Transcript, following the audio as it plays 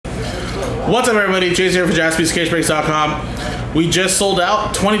What's up, everybody? Jay's here for jaspyscasebreaks.com. We just sold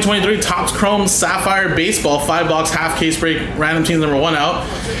out 2023 Topps Chrome Sapphire Baseball 5-box half case break, random teams number 1 out.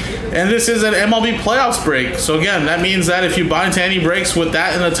 And this is an MLB playoffs break. So again, that means that if you buy into any breaks with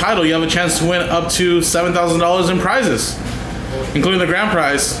that in the title, you have a chance to win up to $7,000 in prizes, including the grand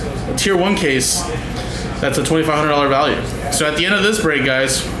prize, a tier 1 case. That's a $2,500 value. So at the end of this break,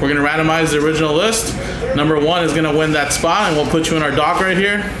 guys, we're gonna randomize the original list. Number 1 is gonna win that spot, and we'll put you in our dock right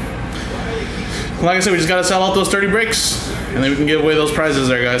here. Like I said, we just gotta sell out those 30 breaks, and then we can give away those prizes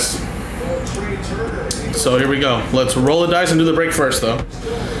there, guys. So here we go. Let's roll the dice and do the break first, though.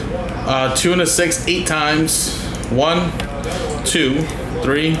 2 and a 6, 8 times. 1, 2,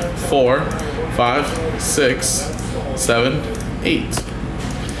 3, 4, 5, 6, 7, 8.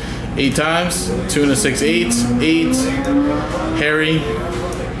 8 times. 2 and a 6, 8. 8. Harry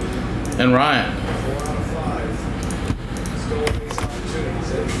and Ryan.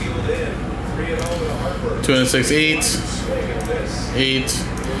 2 and a 6, 8. 8.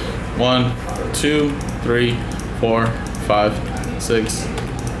 1, 2, 3, 4, 5, 6,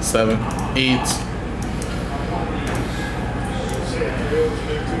 7, 8.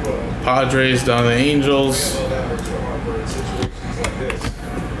 Padres down to the Angels.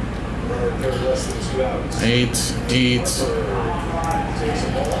 8, 8.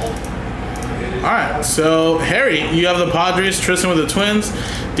 Alright, so Harry, you have the Padres, Tristan with the Twins,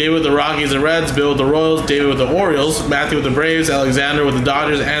 David with the Rockies and Reds, Bill with the Royals, David with the Orioles, Matthew with the Braves, Alexander with the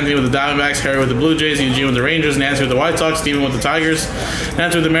Dodgers, Anthony with the Diamondbacks, Harry with the Blue Jays, Eugene with the Rangers, Nancy with the White Sox, Steven with the Tigers,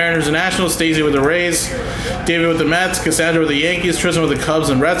 Nancy with the Mariners and Nationals, Stacey with the Rays, David with the Mets, Cassandra with the Yankees, Tristan with the Cubs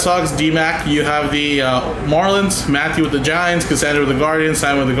and Red Sox, D-Mac, you have the Marlins, Matthew with the Giants, Cassandra with the Guardians,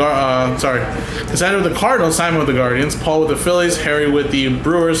 Simon with the Cassandra with the Cardinals, Simon with the Guardians, Paul with the Phillies, Harry with the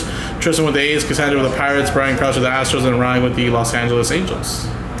Brewers, Tristan with the A's, Cassandra with the Pirates, Brian Crouch with the Astros, and Ryan with the Los Angeles Angels.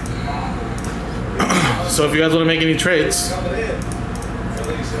 So if you guys want to make any trades,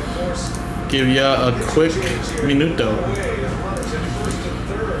 give you a quick minuto.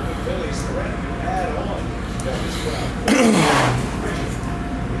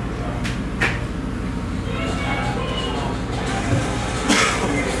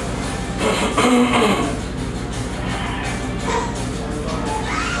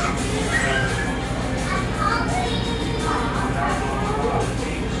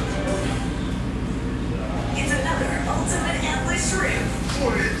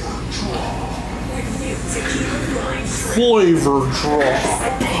 Flavor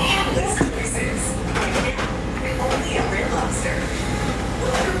drop.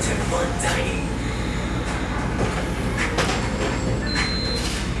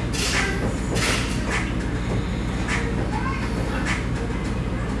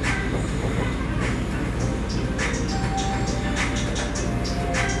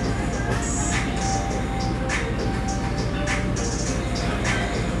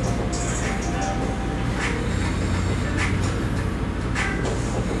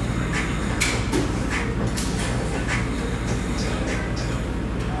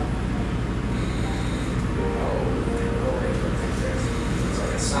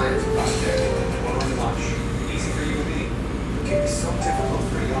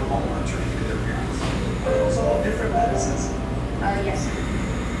 Yes.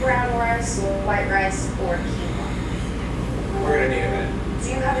 Brown rice, white rice, or quinoa. We're gonna need a minute. Do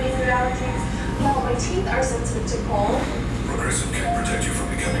you have any food allergies? No, my teeth are sensitive to cold. Progressive can't protect you from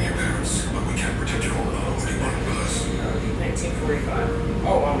becoming your parents, but we can protect your whole home. What do you want with us? 1945.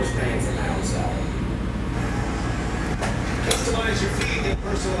 Oh, I'm just paying for my own salad. Customize your feed and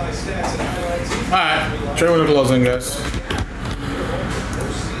personalized stats and highlights. Alright, trade window closing, guys.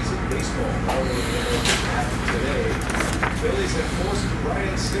 Postseason baseball today. Phillies have forced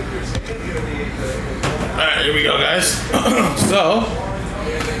Ryan Stickers and Alright, here we go, guys. So,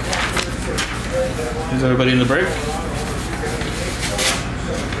 is everybody in the break?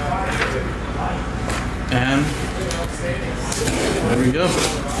 And there we go.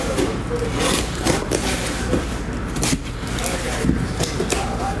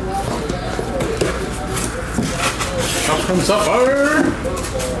 Up from Sapphire.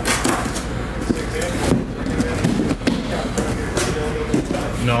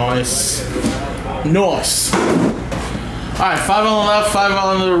 Nice. Nice. Alright, 5 on the left, 5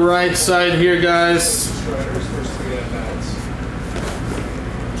 on the right side here, guys.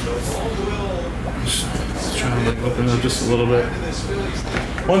 Just trying to open it up just a little bit.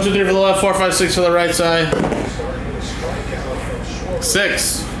 1, 2, 3 for the left, 4, 5, 6 for the right side.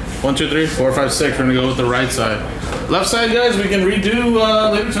 6. 1, 2, 3, 4, 5, 6. We're gonna go with the right side. Left side, guys, we can redo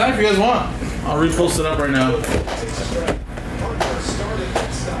later tonight if you guys want. I'll repost it up right now.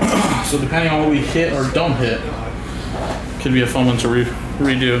 So depending on what we hit or don't hit, could be a fun one to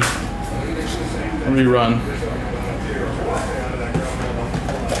redo, rerun.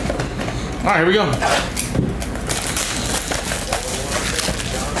 All right, here we go.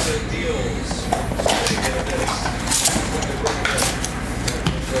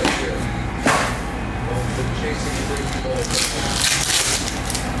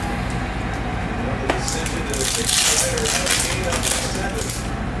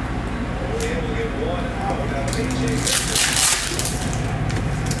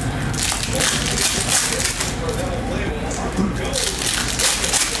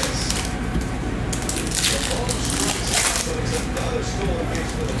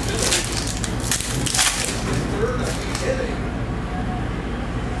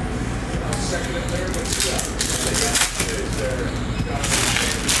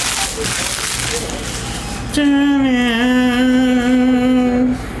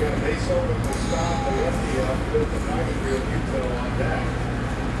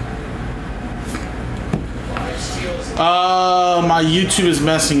 My YouTube is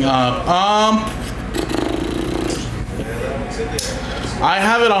messing up. I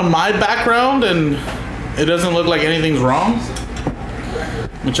have it on my background and it doesn't look like anything's wrong.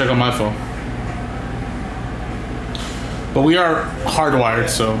 Let me check on my phone. But we are hardwired,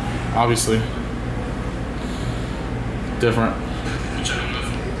 so obviously different.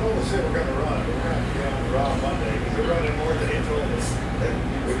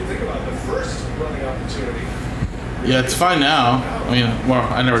 Yeah, it's fine now. I mean, well,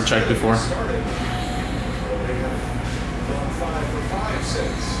 I never checked before.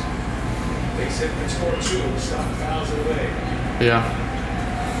 Yeah.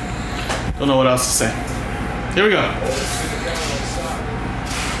 Don't know what else to say. Here we go.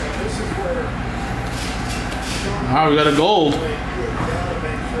 Alright, we got a gold.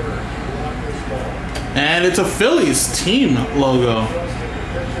 And it's a Phillies team logo.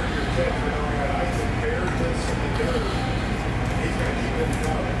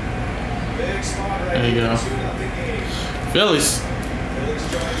 There you go. Phillies.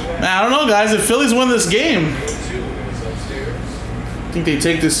 Man, I don't know, guys. If Phillies win this game, I think they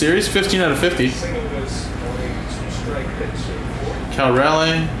take this series 15 out of 50.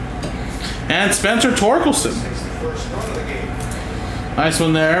 Calrelli. And Spencer Torkelson. Nice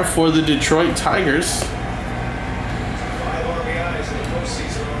one there for the Detroit Tigers.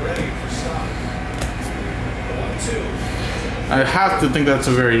 I have to think that's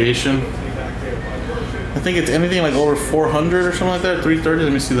a variation. I think it's anything like over 400 or something like that, 330.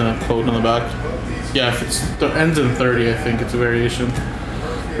 Let me see the code on the back. Yeah, if it ends in 30, I think it's a variation.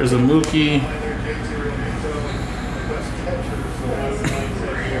 There's a Mookie.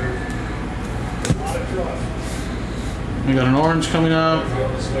 We got an orange coming up.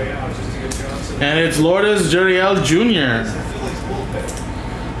 And it's Lourdes Gurriel Jr.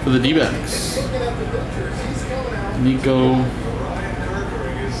 for the D-backs. Nico.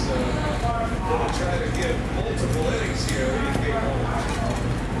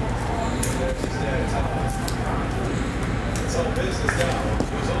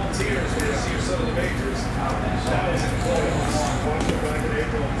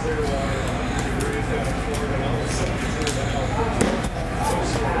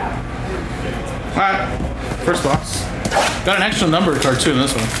 Alright, first box. Got an extra number card too in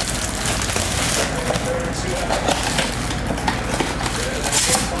this one.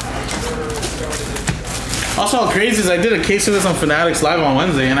 Also, how crazy is I did a case of this on Fanatics Live on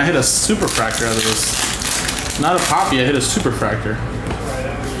Wednesday and I hit a super fractor out of this. Not a poppy, I hit a super fractor.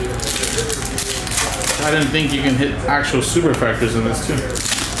 I didn't think you can hit actual super fractors in this too.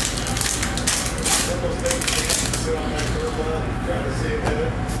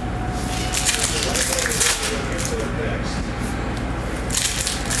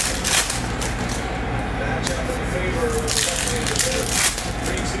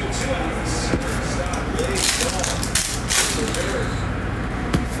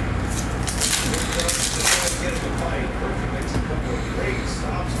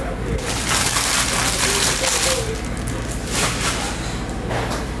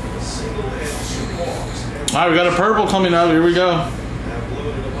 All right, we got a purple coming up. Here we go.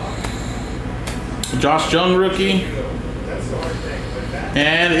 Josh Jung rookie.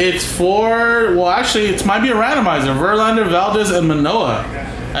 And it's for, well, actually, it might be a randomizer. Verlander, Valdez, and Manoah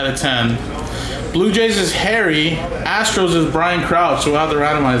at a 10. Blue Jays is Harry. Astros is Brian Crouch, so we'll have to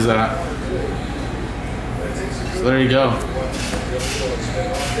randomize that. So there you go.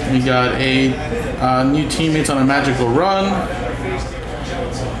 We got a new teammates on a magical run.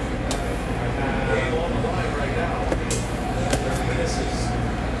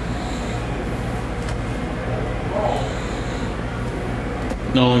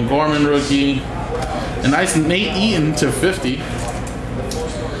 Nolan Gorman rookie. A nice Nate Eaton to 50.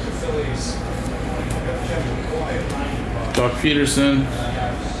 Doc Peterson.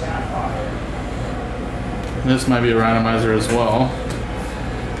 This might be a randomizer as well.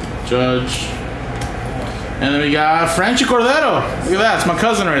 Judge. And then we got Franchi Cordero. Look at that, it's my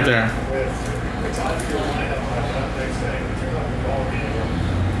cousin right there.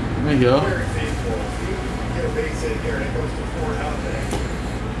 There you go.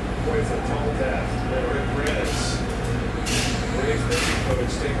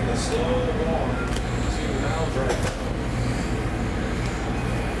 Taking a slow walk to now drive.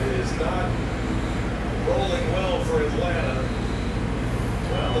 It is not rolling well for Atlanta.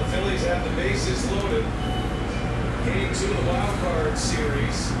 Well, the Phillies have the bases loaded. Game 2 of the wild card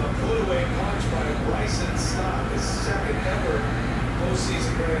series. A put-away punch by Bryson Stott, his second ever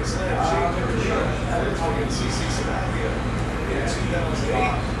postseason grand slam. Shane first against CC Sabathia in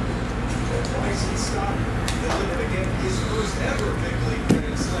 2008. And Bryson Stott delivered again his first ever big league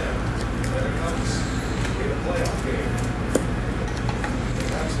grand slam. There it comes in a playoff game. And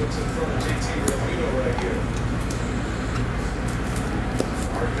that's what's in front of JT Realmuto right here.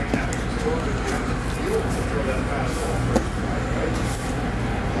 Hard thing having to go up and get the field to throw that fastball first, right?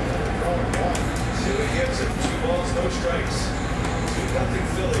 Throwing one. See what he gets it. 2 balls, no strikes. 2-0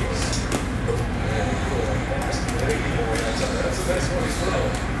 Phillies. And going fast. That's the best one he's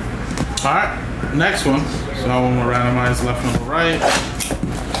thrown. Alright, next one. So that one will randomize left, middle, right.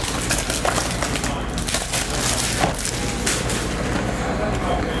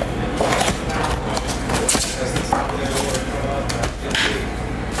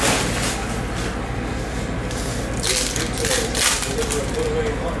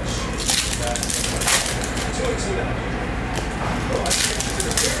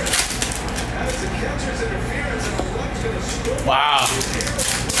 Wow.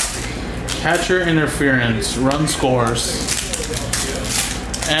 Catcher interference, run scores.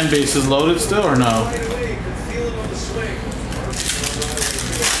 And bases loaded still or no?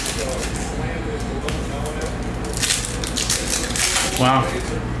 Wow.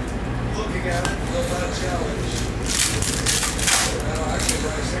 Looking at it, will not challenge. Actually,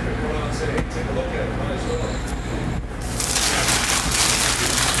 Bryce Hickman went on and said, hey, take a look at it, might as well.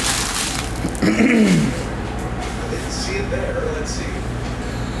 I didn't see it there. Let's see.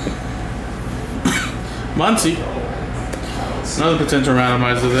 Muncie. Another potential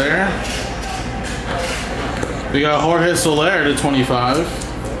randomizer there. We got Jorge Soler to 25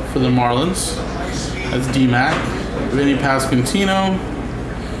 for the Marlins. That's D-Mac. Vinny Pasquantino.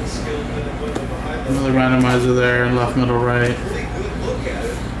 Another randomizer there, left, middle, right.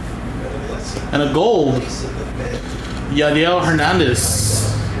 And a gold. Yadiel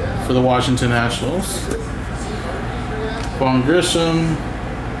Hernandez for the Washington Nationals. Vaughn Grisham.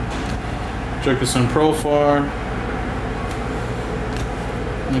 Jerkerson Profar.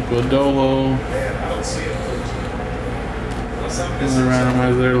 Nico Dolo. Another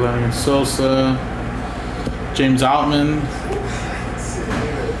randomizer there, Lennon Sosa. James Outman.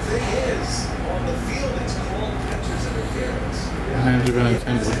 And Javon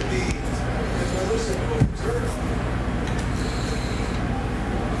Kendall.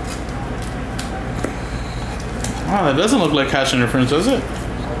 Wow, that doesn't look like catch interference, does it?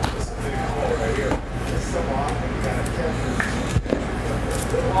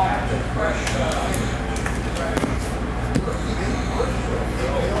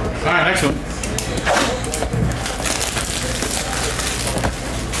 Alright, next one.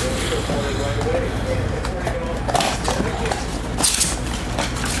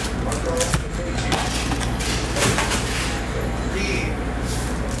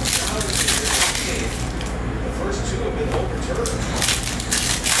 The first 2 have been overturned.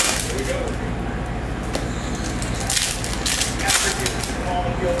 Here we go.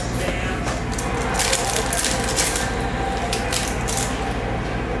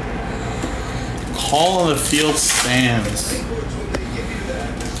 Call on the field stands.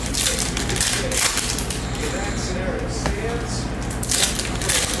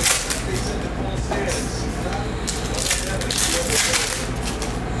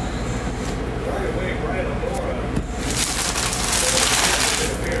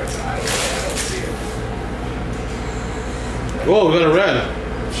 Whoa, we got a red.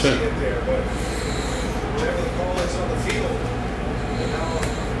 Shit. Whatever the call is on the field, and now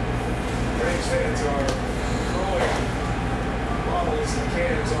Braves fans are throwing bottles and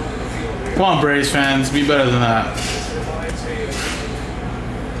cans onto the field. Come on, Braves fans, be better than that. This reminds me of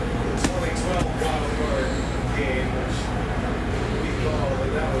the 2012 wild card game, which we called,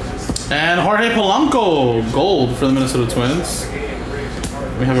 and that was just And Jorge Polanco, gold for the Minnesota Twins. the game. Braves and Cardinals.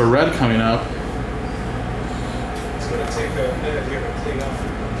 We have a red coming up. It's going to take a minute here to clean up the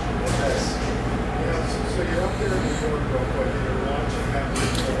mess. So you're up there in the board real quick. You're watching that.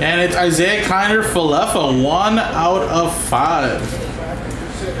 And it's Isaiah Kinder Falefa, 1 out of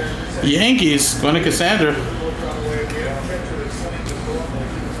 5. Yankees going to Cassandra.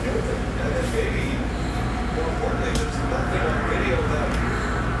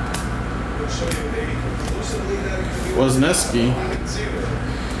 Wozniacki,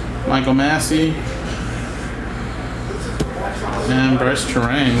 Michael Massey, and Bryce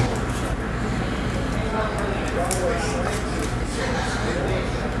Terang.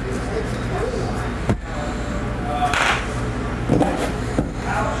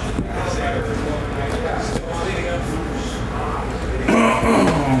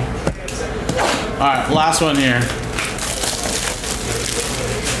 All right, last one here.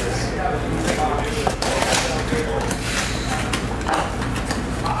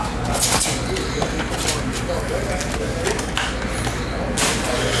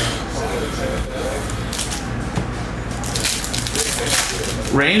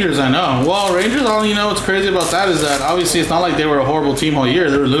 Rangers, I know. Well, Rangers, all you know what's crazy about that is that obviously it's not like they were a horrible team all year.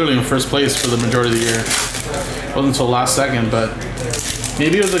 They were literally in first place for the majority of the year. It wasn't until last second, but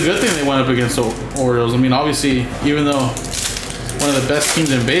maybe it was a good thing they went up against the Orioles. I mean, obviously, even though one of the best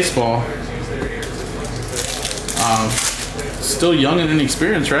teams in baseball, still young and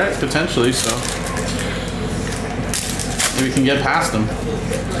inexperienced, right? Potentially, so maybe we can get past them.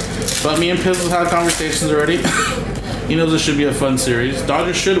 But me and Pizzles had conversations already. He knows this should be a fun series.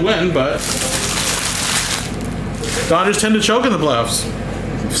 Dodgers should win, but Dodgers tend to choke in the playoffs.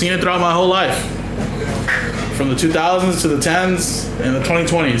 I've seen it throughout my whole life. From the 2000s to the 10s and the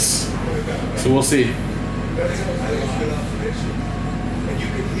 2020s. So we'll see.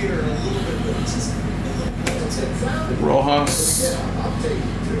 Rojas,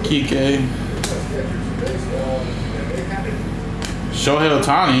 Kike, Shohei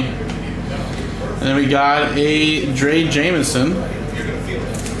Ohtani. And then we got a Dre Jameson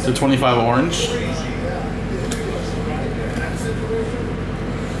to 25 orange.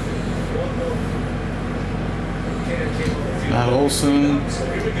 Matt Olson.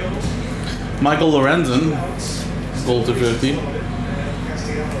 Michael Lorenzen, gold to 50.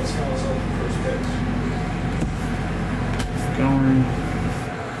 Going.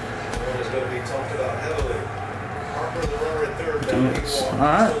 All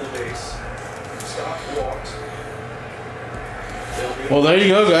right. Well, there you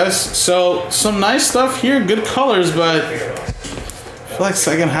go, guys. So, some nice stuff here. Good colors, but I feel like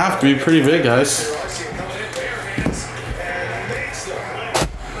second half could be pretty big, guys.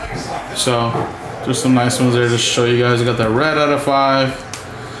 So, just some nice ones there to show you guys. I got that red out of 5.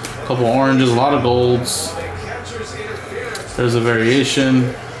 A couple oranges, a lot of golds. There's a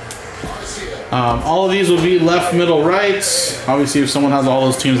variation. All of these will be left, middle, right. Obviously, if someone has all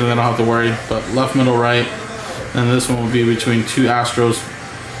those teams, then they don't have to worry. But left, middle, right. And this one will be between 2 Astros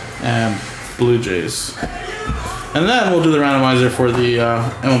and Blue Jays. And then we'll do the randomizer for the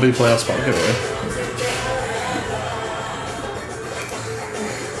MLB playoff spot giveaway.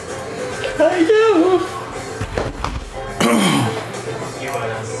 How you do?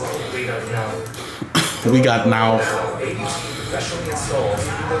 We got now.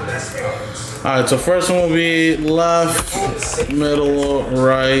 Alright, so first one will be left, middle,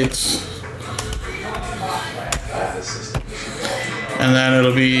 right. And then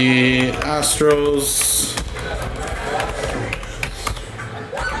it'll be Astros,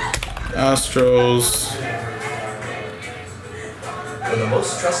 The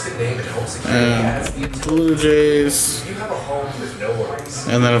most trusted name in home security and Blue Jays, You have a home with no worries.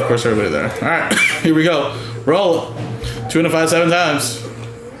 and then of course everybody there. All right, here we go. Roll. 2 and a 5, 7 times.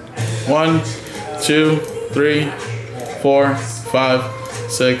 1, 2, 3, 4, 5,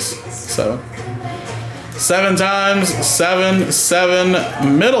 6, 7. 7 times, 7,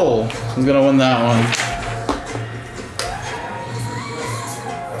 7, middle. Who's gonna win that one?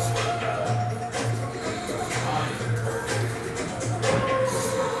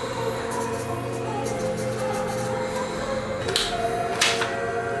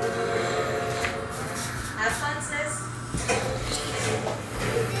 Have fun, sis.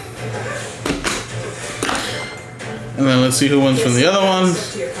 And then let's see who wins from the other one.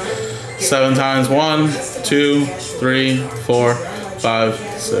 7 times. 1, 2, 3, 4, 5,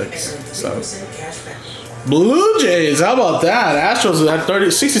 6, 7. Blue Jays, how about that? Astros had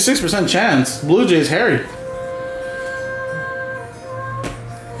 66% chance. Blue Jays, Harry.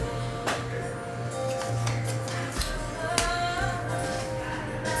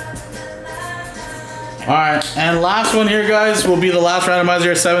 Alright, and last one here, guys, will be the last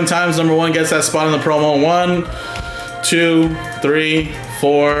randomizer 7 times. Number 1 gets that spot in the promo. 1, 2, 3,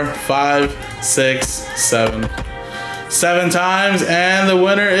 4, 5, 6, 7. 7 times, and the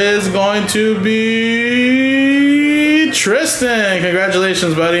winner is going to be Tristan.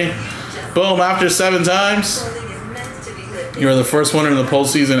 Congratulations, buddy. Boom, after 7 times, you're the first winner in the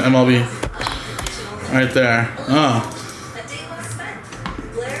postseason MLB. Right there. Oh.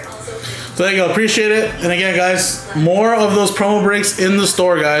 So there you go. Appreciate it. And again, guys, more of those promo breaks in the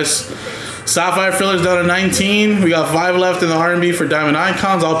store, guys. Sapphire fillers down to 19. We got 5 left in the R&B for Diamond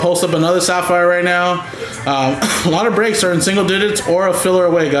Icons. I'll post up another Sapphire right now. A lot of breaks are in single digits or a filler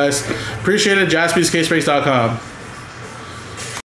away, guys. Appreciate it. JaspysCaseBreaks.com.